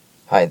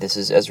Hi, this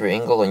is Ezra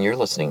Engel, and you're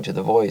listening to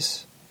The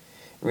Voice.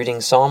 Reading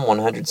Psalm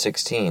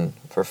 116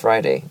 for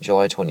Friday,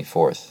 July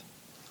 24th.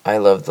 I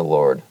love the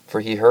Lord,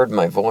 for he heard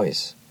my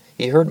voice.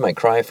 He heard my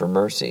cry for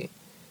mercy.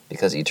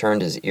 Because he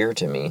turned his ear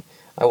to me,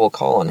 I will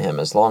call on him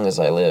as long as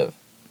I live.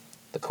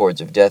 The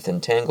cords of death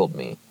entangled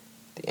me.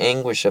 The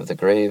anguish of the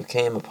grave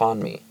came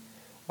upon me.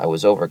 I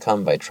was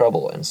overcome by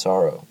trouble and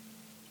sorrow.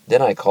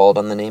 Then I called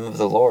on the name of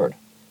the Lord.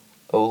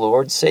 O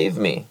Lord, save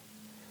me!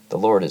 The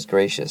Lord is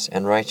gracious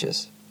and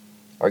righteous.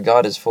 Our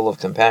God is full of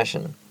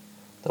compassion.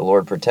 The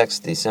Lord protects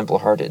the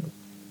simple-hearted.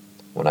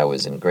 When I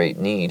was in great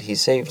need, he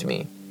saved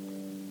me.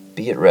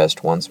 Be at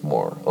rest once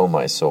more, O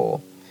my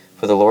soul,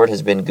 for the Lord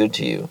has been good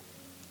to you.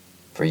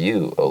 For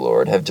you, O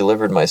Lord, have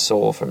delivered my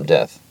soul from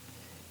death,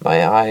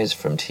 my eyes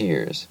from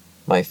tears,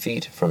 my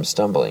feet from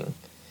stumbling,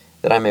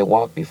 that I may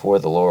walk before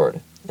the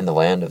Lord in the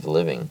land of the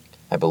living.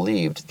 I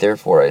believed,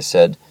 therefore I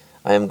said,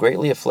 I am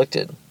greatly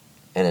afflicted.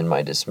 And in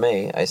my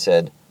dismay I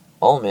said,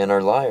 all men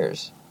are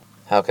liars.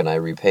 How can I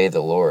repay the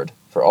Lord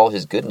for all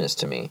his goodness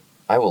to me?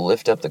 I will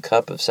lift up the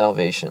cup of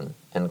salvation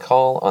and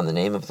call on the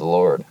name of the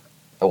Lord.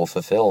 I will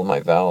fulfill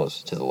my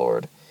vows to the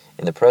Lord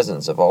in the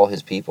presence of all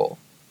his people.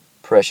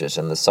 Precious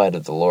in the sight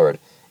of the Lord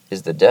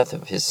is the death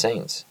of his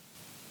saints.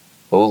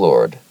 O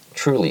Lord,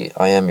 truly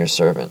I am your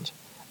servant.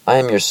 I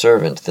am your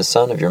servant, the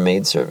son of your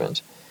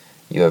maidservant.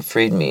 You have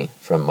freed me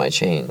from my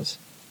chains.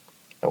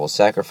 I will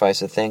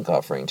sacrifice a thank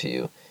offering to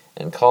you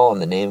and call on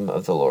the name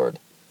of the Lord.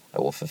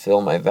 I will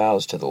fulfill my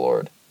vows to the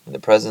Lord in the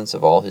presence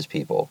of all his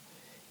people,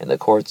 in the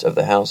courts of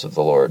the house of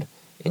the Lord,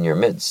 in your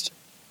midst,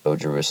 O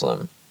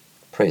Jerusalem.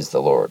 Praise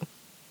the Lord.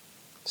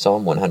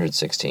 Psalm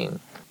 116.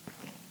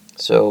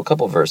 So a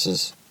couple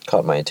verses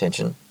caught my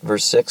attention.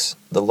 Verse 6,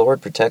 the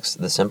Lord protects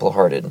the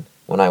simple-hearted.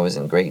 When I was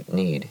in great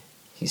need,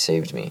 he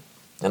saved me.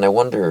 And I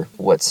wonder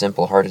what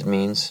simple-hearted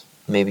means.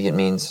 Maybe it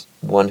means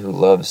one who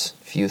loves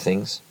few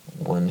things,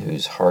 one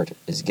whose heart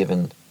is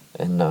given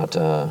and not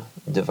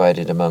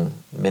divided among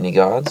many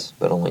gods,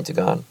 but only to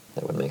God.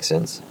 That would make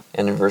sense.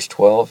 And in verse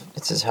 12,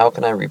 it says, how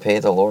can I repay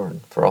the Lord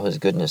for all his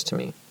goodness to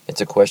me?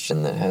 It's a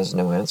question that has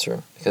no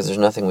answer, because there's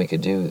nothing we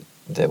could do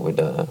that would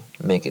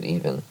make it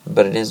even.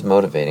 But it is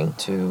motivating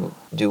to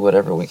do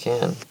whatever we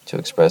can to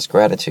express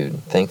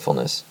gratitude,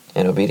 thankfulness,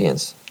 and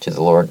obedience to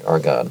the Lord our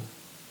God.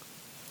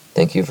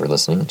 Thank you for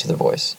listening to The Voice.